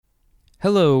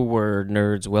Hello, word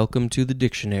nerds. Welcome to the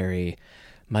dictionary.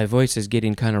 My voice is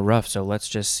getting kind of rough, so let's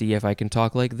just see if I can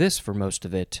talk like this for most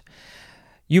of it.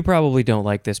 You probably don't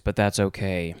like this, but that's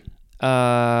okay.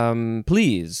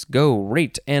 Please go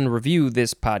rate and review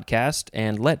this podcast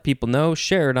and let people know.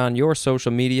 Share it on your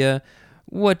social media.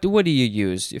 What do you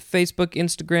use? Facebook,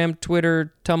 Instagram,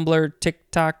 Twitter, Tumblr,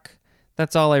 TikTok?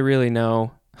 That's all I really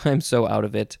know. I'm so out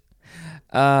of it.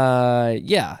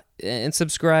 Yeah. And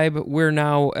subscribe. We're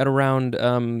now at around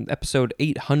episode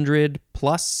 800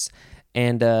 plus,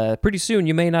 and pretty soon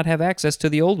you may not have access to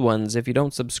the old ones if you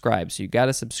don't subscribe, so you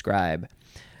gotta subscribe.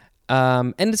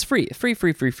 And it's free. Free.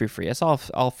 It's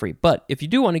all free. But if you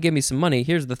do want to give me some money,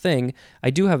 here's the thing. I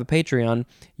do have a Patreon.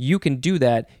 You can do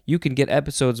that. You can get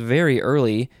episodes very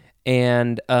early,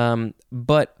 and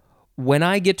but when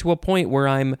I get to a point where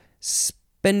I'm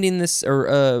spending this,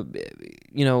 or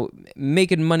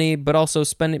making money, but also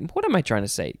spending. What am I trying to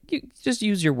say? You just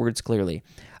use your words clearly.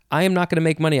 I am not going to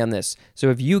make money on this. So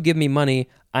if you give me money,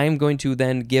 I am going to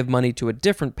then give money to a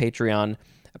different patron,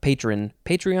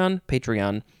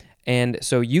 and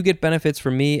so you get benefits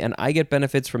from me, and I get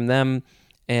benefits from them,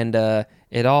 and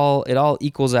it all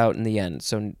equals out in the end.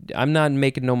 So I'm not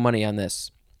making no money on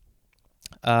this.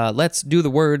 Let's do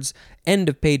the words. End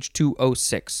of page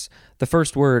 206. The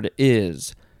first word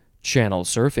is channel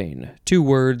surfing. 2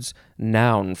 words,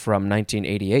 noun from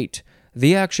 1988.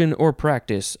 The action or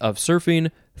practice of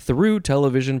surfing through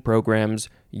television programs,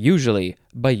 usually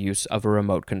by use of a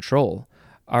remote control.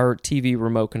 Our TV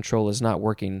remote control is not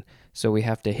working, so we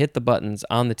have to hit the buttons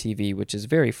on the TV, which is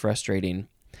very frustrating.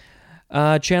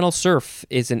 Channel surf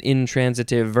is an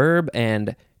intransitive verb,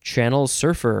 and channel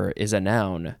surfer is a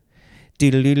noun.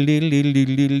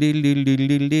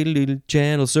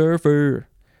 Channel surfer.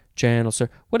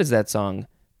 What is that song?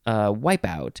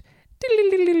 Wipeout.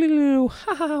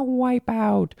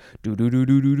 Wipeout.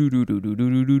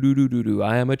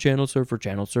 I am a channel surfer.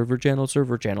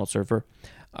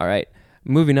 All right.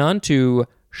 Moving on to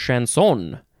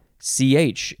chanson.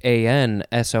 chanson.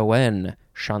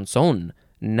 Chanson.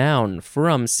 Noun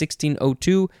from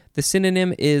 1602. The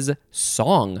synonym is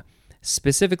song.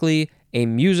 Specifically, a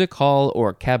music hall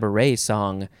or cabaret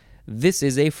song. This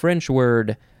is a French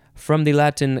word from the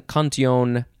Latin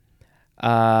cantion,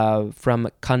 from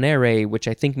canere, which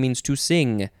I think means to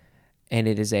sing, and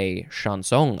it is a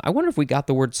chanson. I wonder if we got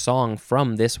the word song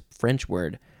from this French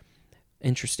word.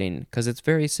 Interesting, because it's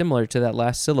very similar to that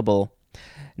last syllable.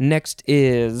 Next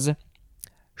is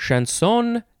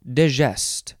chanson de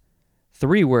geste.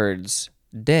 3 words.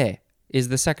 De is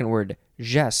the second word.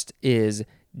 Geste is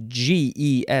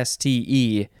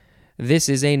Geste. This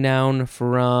is a noun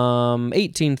from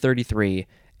 1833.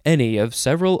 Any of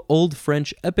several old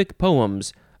French epic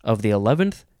poems of the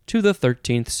 11th to the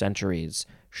 13th centuries.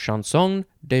 Chanson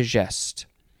de geste.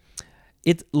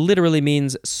 It literally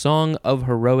means song of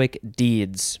heroic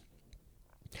deeds.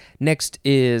 Next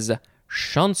is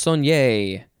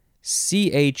chansonnier.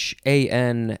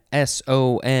 Chansonnier.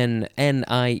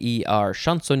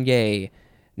 Chansonnier.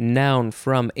 Noun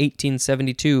from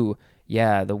 1872.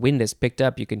 Yeah, the wind has picked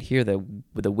up. You can hear the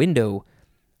window.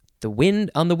 The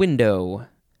wind on the window.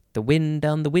 The wind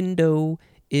on the window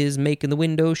is making the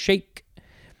window shake.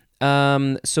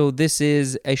 So this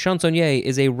is a chansonnier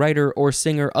is a writer or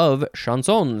singer of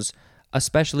chansons,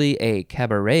 especially a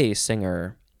cabaret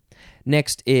singer.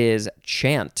 Next is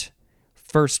chant.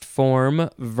 First form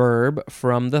verb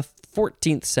from the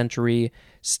 14th century,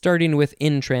 starting with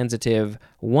intransitive.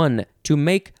 1. To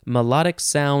make melodic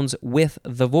sounds with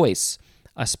the voice,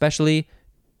 especially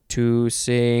to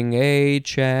sing a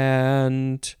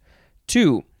chant.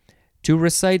 2. To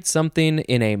recite something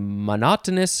in a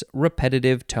monotonous,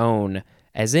 repetitive tone,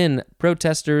 as in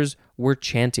protesters were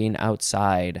chanting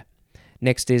outside.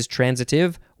 Next is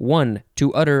transitive. 1.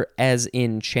 To utter as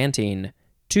in chanting.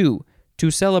 2.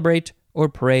 To celebrate or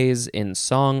praise in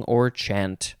song or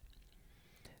chant.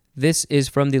 This is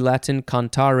from the Latin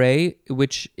cantare,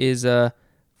 which is a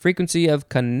frequency of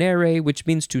canere, which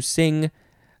means to sing,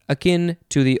 akin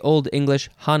to the Old English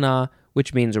hana,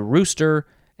 which means rooster,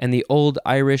 and the Old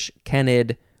Irish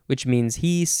canid, which means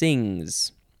he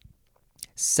sings.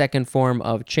 Second form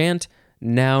of chant,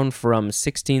 noun from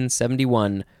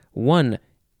 1671. 1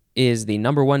 is the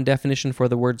number 1 definition for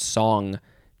the word song.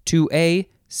 2a,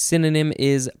 synonym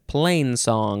is plain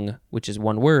song, which is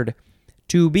 1 word.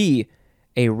 2b,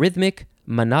 a rhythmic,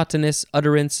 monotonous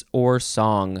utterance or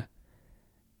song.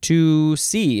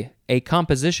 2c, a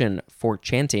composition for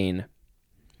chanting.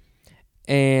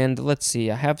 And let's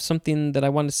see, I have something that I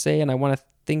want to say, and I want to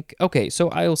think. Okay, so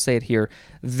I'll say it here.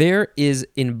 There is,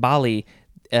 in Bali,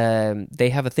 they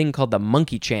have a thing called the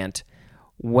monkey chant,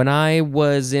 When I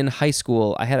was in high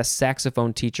school, I had a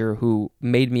saxophone teacher who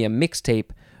made me a mixtape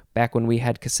back when we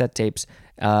had cassette tapes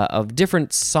of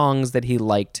different songs that he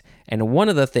liked. And one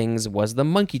of the things was the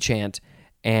Monkey Chant.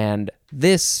 And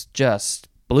this just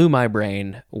blew my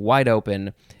brain wide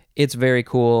open. It's very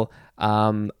cool.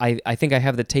 I think I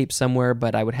have the tape somewhere,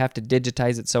 but I would have to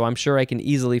digitize it, so I'm sure I can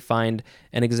easily find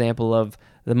an example of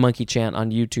the Monkey Chant on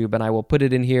YouTube, and I will put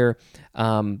it in here.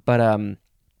 But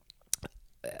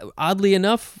oddly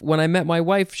enough, when I met my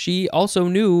wife, she also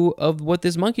knew of what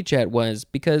this Monkey Chant was,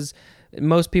 because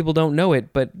most people don't know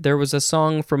it, but there was a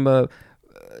song from a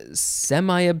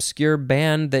semi-obscure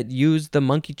band that used the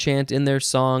Monkey Chant in their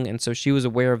song, and so she was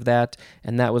aware of that,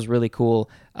 and that was really cool.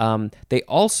 They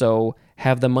also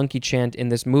have the Monkey Chant in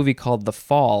this movie called The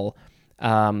Fall,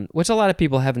 which a lot of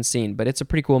people haven't seen, but it's a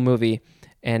pretty cool movie.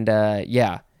 And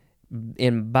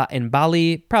in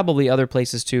Bali, probably other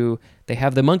places too, they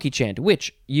have the Monkey Chant,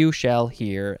 which you shall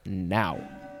hear now.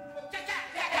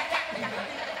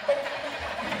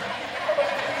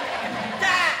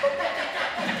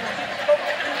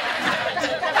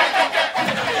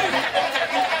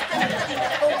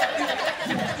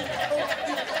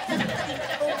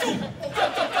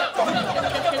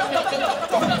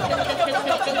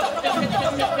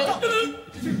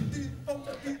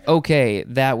 Okay,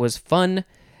 that was fun.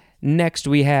 Next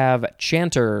we have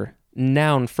chanter,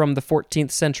 noun from the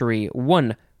 14th century.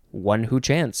 One who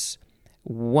chants.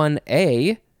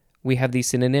 1A, we have the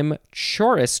synonym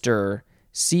chorister,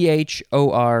 chorister.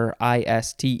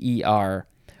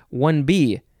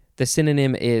 1B, the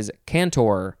synonym is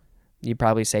cantor. You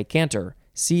probably say cantor,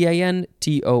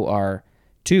 cantor.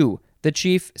 2, the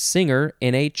chief singer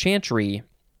in a chantry.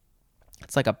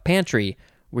 It's like a pantry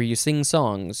where you sing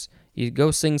songs. You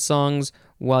go sing songs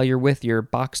while you're with your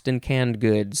boxed and canned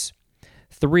goods.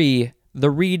 3, the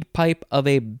reed pipe of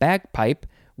a bagpipe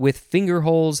with finger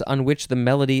holes on which the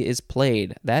melody is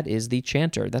played. That is the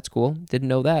chanter. That's cool. Didn't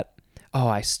know that. Oh,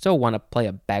 I still want to play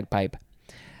a bagpipe.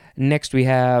 Next we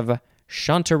have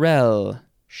chanterelle.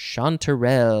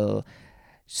 Chanterelle.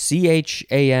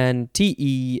 chanterelle.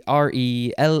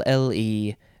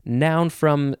 Noun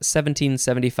from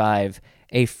 1775.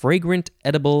 A fragrant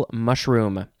edible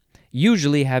mushroom,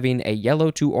 usually having a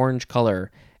yellow to orange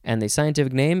color, and the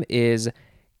scientific name is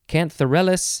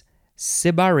Cantharellus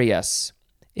cibarius.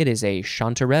 It is a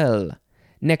chanterelle.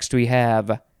 Next we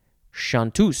have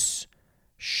chanteuse.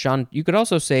 You could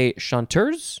also say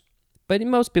chanteuse, but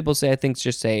most people say, I think,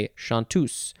 just say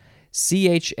chanteuse.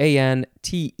 chanteuse.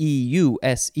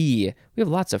 We have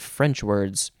lots of French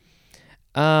words.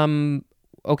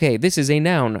 Okay, this is a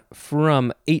noun from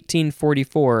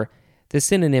 1844. The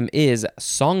synonym is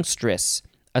songstress,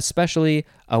 especially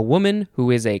a woman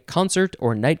who is a concert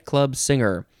or nightclub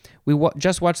singer. We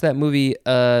just watched that movie,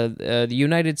 The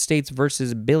United States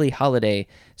versus Billie Holiday,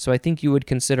 so I think you would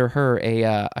consider her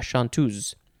a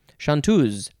chanteuse.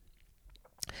 Chanteuse.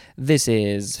 This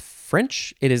is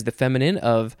French. It is the feminine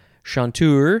of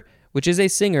chanteur, which is a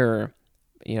singer,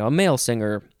 a male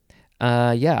singer.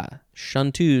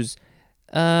 Chanteuse.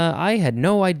 I had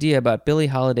no idea about Billie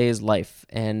Holiday's life,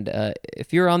 and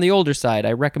if you're on the older side,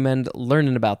 I recommend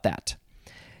learning about that.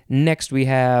 Next, we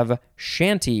have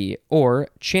shanty or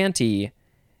chanty.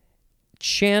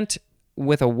 Chant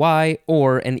with a Y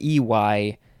or an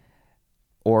EY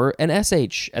or an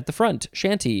SH at the front.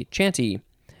 Shanty, chanty.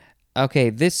 Okay,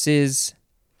 this is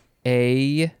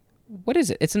what is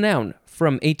it? It's a noun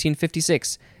from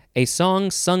 1856. A song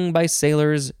sung by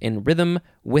sailors in rhythm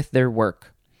with their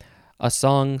work. A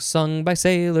song sung by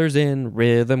sailors in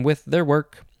rhythm with their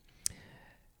work.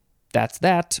 That's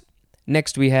that.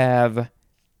 Next we have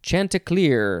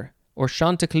chanticleer or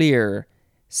chanticleer.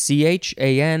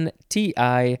 Chanticleer.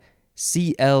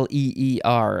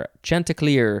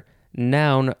 Chanticleer.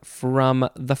 Noun from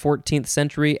the 14th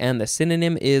century, and the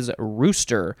synonym is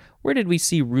rooster. Where did we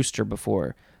see rooster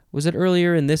before? Was it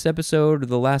earlier in this episode or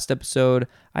the last episode?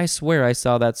 I swear I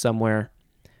saw that somewhere.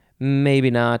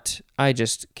 Maybe not. I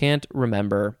just can't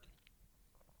remember.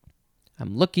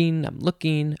 I'm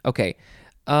looking. Okay.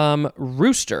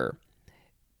 Rooster.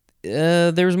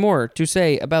 There's more to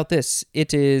say about this.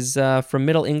 It is from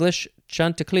Middle English,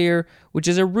 chanticleer, which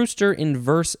is a rooster in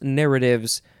verse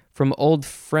narratives. From Old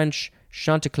French,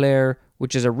 chanticleer,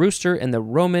 which is a rooster in the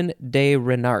Roman de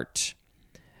renart.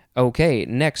 Okay,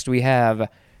 next we have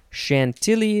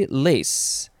chantilly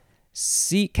lace.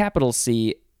 Capital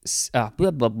CHANTILLY,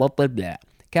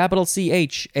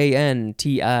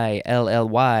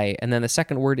 and then the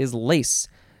second word is lace.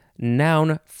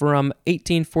 Noun from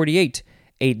 1848,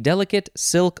 a delicate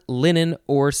silk, linen,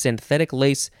 or synthetic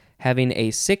lace having a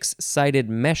 6-sided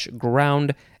mesh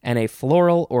ground and a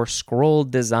floral or scroll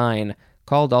design,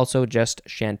 called also just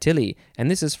chantilly. And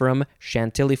this is from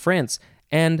Chantilly, France.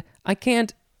 And I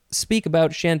can't speak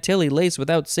about Chantilly lace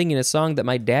without singing a song that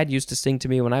my dad used to sing to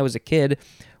me when I was a kid,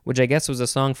 which I guess was a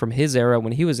song from his era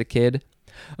when he was a kid.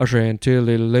 A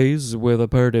Chantilly lace with a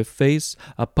pretty face,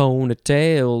 a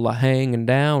ponytail a-hanging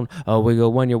down, a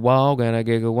wiggle when you walk and a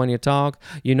giggle when you talk.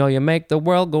 You know you make the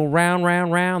world go round,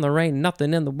 round, round. There ain't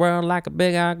nothing in the world like a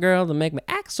big-eyed girl to make me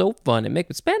act so funny, make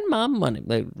me spend my money,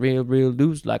 like real, real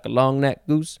loose like a long-necked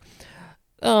goose.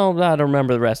 Oh, I don't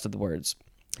remember the rest of the words.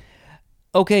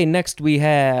 Okay, next we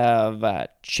have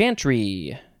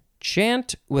chantry.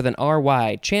 Chant with an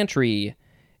R-Y, chantry.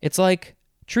 It's like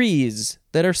trees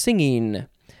that are singing.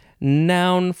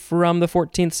 Noun from the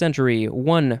 14th century.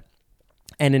 1.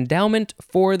 An endowment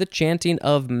for the chanting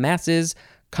of masses,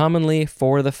 commonly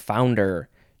for the founder.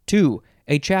 2.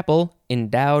 A chapel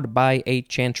endowed by a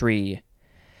chantry.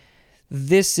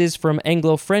 This is from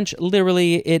Anglo-French.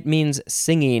 Literally, it means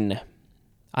singing.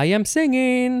 I am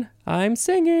singing. I'm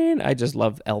singing. I just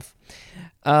love Elf.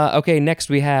 Okay, next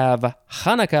we have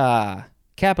Hanukkah.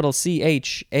 Capital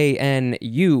Chanukah.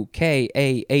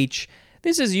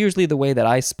 This is usually the way that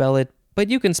I spell it, but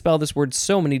you can spell this word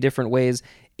so many different ways.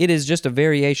 It is just a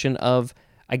variation of,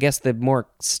 I guess, the more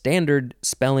standard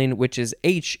spelling, which is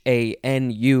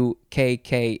Hanukkah.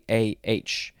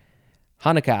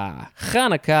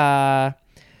 Hanukkah.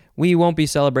 We won't be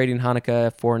celebrating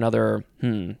Hanukkah for another,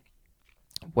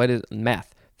 what is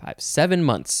math? 7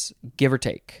 months, give or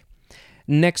take.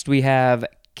 Next we have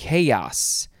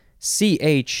chaos.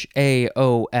 Chaos.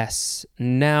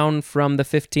 Noun from the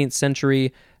 15th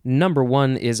century. Number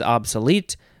 1 is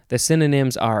obsolete. The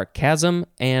synonyms are chasm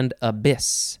and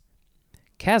abyss.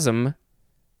 Chasm.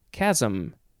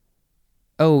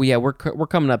 Oh yeah, we're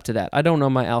coming up to that. I don't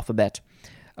know my alphabet.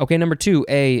 Okay, number 2,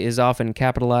 A is often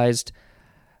capitalized.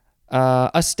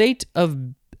 A state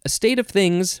of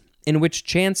things in which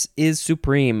chance is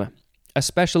supreme,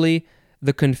 especially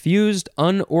the confused,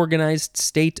 unorganized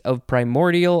state of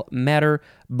primordial matter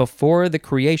before the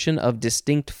creation of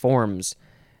distinct forms,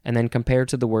 and then compared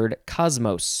to the word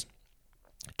cosmos.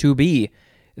 2b,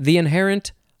 the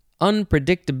inherent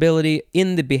unpredictability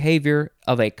in the behavior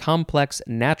of a complex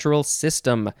natural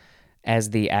system, as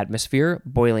the atmosphere,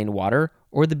 boiling water,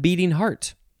 or the beating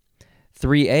heart.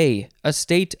 3a, a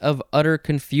state of utter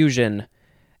confusion,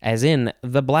 as in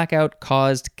the blackout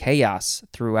caused chaos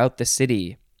throughout the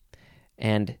city,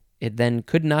 and it then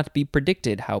could not be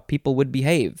predicted how people would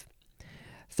behave.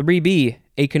 3b,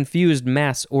 a confused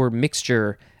mass or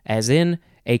mixture, as in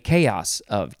a chaos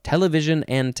of television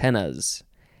antennas.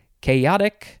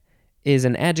 Chaotic is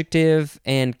an adjective,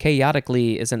 and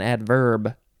chaotically is an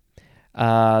adverb.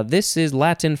 This is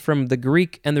Latin from the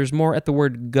Greek, and there's more at the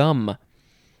word gum.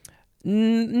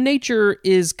 Nature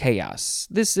is chaos.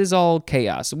 This is all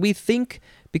chaos. We think,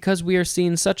 because we are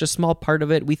seeing such a small part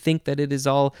of it, we think that it is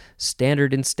all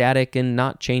standard and static and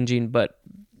not changing, but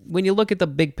when you look at the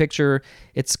big picture,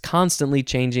 it's constantly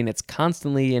changing. It's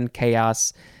constantly in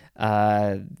chaos.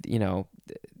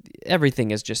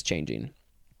 Everything is just changing.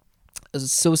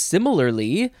 So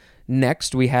similarly,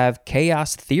 next we have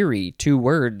chaos theory, 2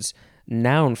 words,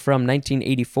 noun from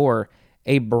 1984,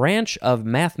 a branch of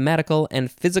mathematical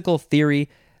and physical theory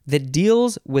that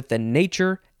deals with the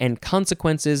nature and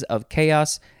consequences of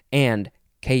chaos and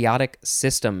chaotic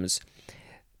systems.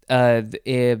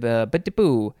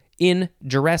 In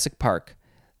Jurassic Park,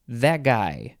 that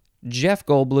guy, Jeff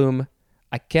Goldblum,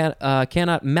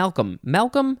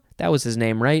 Malcolm, that was his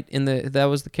name, right? That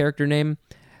was the character name.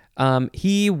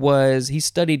 He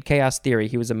studied chaos theory.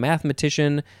 He was a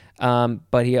mathematician,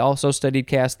 but he also studied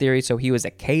chaos theory, so he was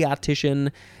a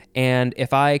chaotician. And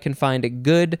if I can find a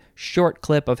good short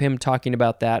clip of him talking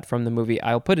about that from the movie,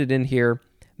 I'll put it in here,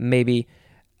 maybe.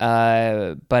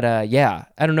 Yeah,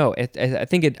 I don't know.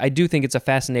 I do think it's a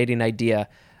fascinating idea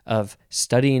of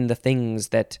studying the things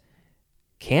that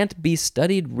can't be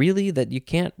studied, really, that you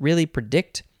can't really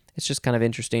predict. It's just kind of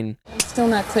interesting. I'm still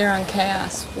not clear on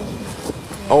chaos.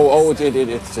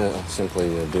 It simply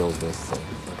deals with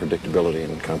predictability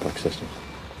in complex systems.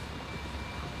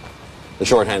 The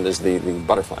shorthand is the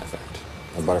butterfly effect.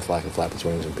 A butterfly can flap its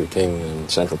wings and be king, and in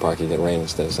Central Park you get rain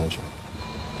instead of sunshine.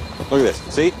 Look at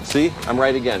this. See? I'm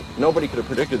right again. Nobody could have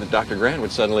predicted that Dr. Grant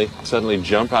would suddenly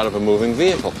jump out of a moving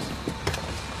vehicle.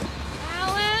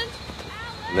 Alan?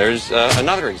 There's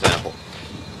another example.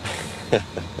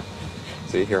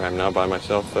 See, here I'm now by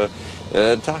myself,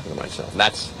 talking to myself.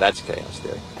 That's chaos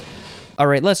theory. All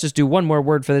right, let's just do one more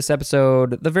word for this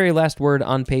episode. The very last word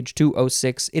on page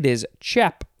 206. It is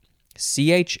chap.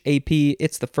 CHAP.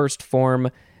 It's the first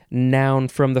form. noun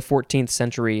from the 14th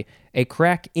century, a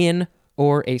crack in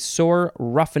or a sore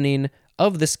roughening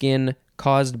of the skin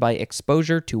caused by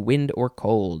exposure to wind or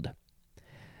cold.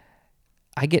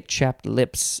 I get chapped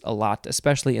lips a lot,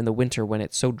 especially in the winter when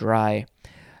it's so dry.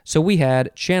 So we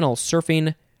had channel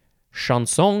surfing,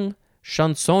 chanson,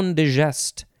 chanson de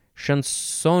geste,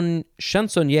 chansonnier,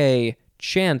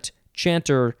 chant,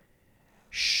 chanter,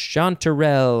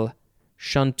 chanterelle,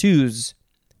 chanteuse,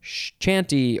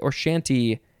 chanty or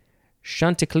shanty,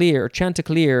 chanticleer or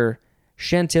chanticleer,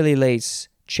 chantilly lace,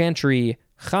 chantry,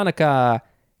 Hanukkah,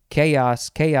 chaos,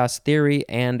 chaos theory,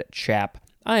 and chap.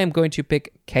 I am going to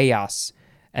pick chaos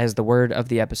as the word of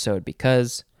the episode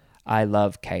because I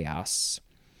love chaos.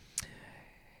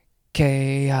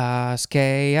 Chaos,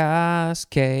 chaos,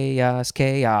 chaos,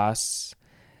 chaos.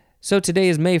 So today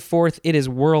is May 4th. It is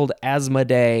World Asthma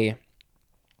Day.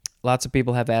 Lots of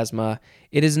people have asthma.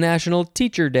 It is National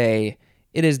Teacher Day.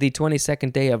 It is the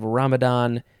 22nd day of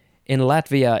Ramadan. In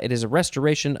Latvia, it is a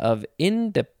restoration of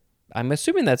I'm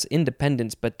assuming that's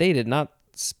independence, but they did not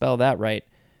spell that right.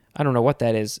 I don't know what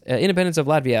that is. Independence of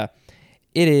Latvia.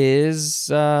 It is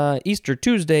Easter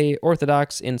Tuesday,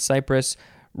 Orthodox in Cyprus.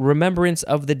 Remembrance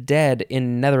of the Dead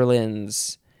in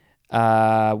Netherlands.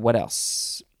 What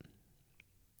else?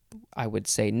 I would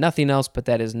say nothing else, but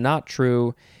that is not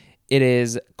true. It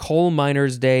is Coal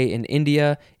Miners' Day in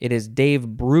India. It is Dave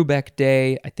Brubeck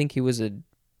Day. I think he was a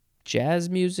jazz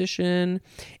musician.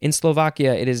 In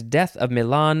Slovakia, it is Death of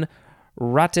Milan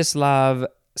Ratislav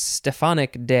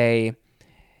Stefanik Day.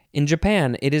 In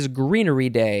Japan, it is Greenery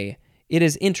Day. It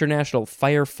is International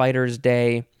Firefighters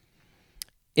Day.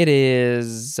 It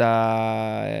is,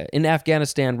 in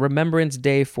Afghanistan, Remembrance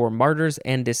Day for Martyrs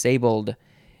and Disabled.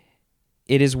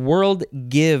 It is World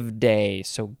Give Day,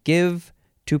 so give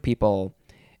to people.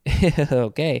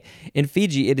 Okay. In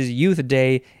Fiji, it is Youth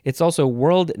Day. It's also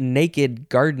World Naked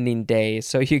Gardening Day,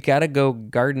 so you gotta go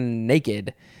garden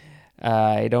naked.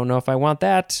 I don't know if I want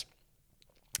that.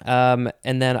 And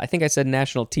then I think I said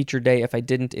National Teacher Day. If I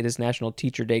didn't, it is National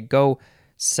Teacher Day. Go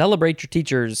celebrate your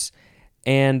teachers.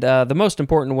 And the most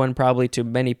important one probably to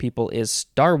many people is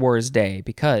Star Wars Day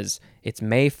because it's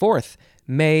May 4th.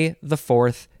 May the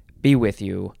 4th be with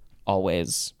you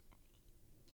always.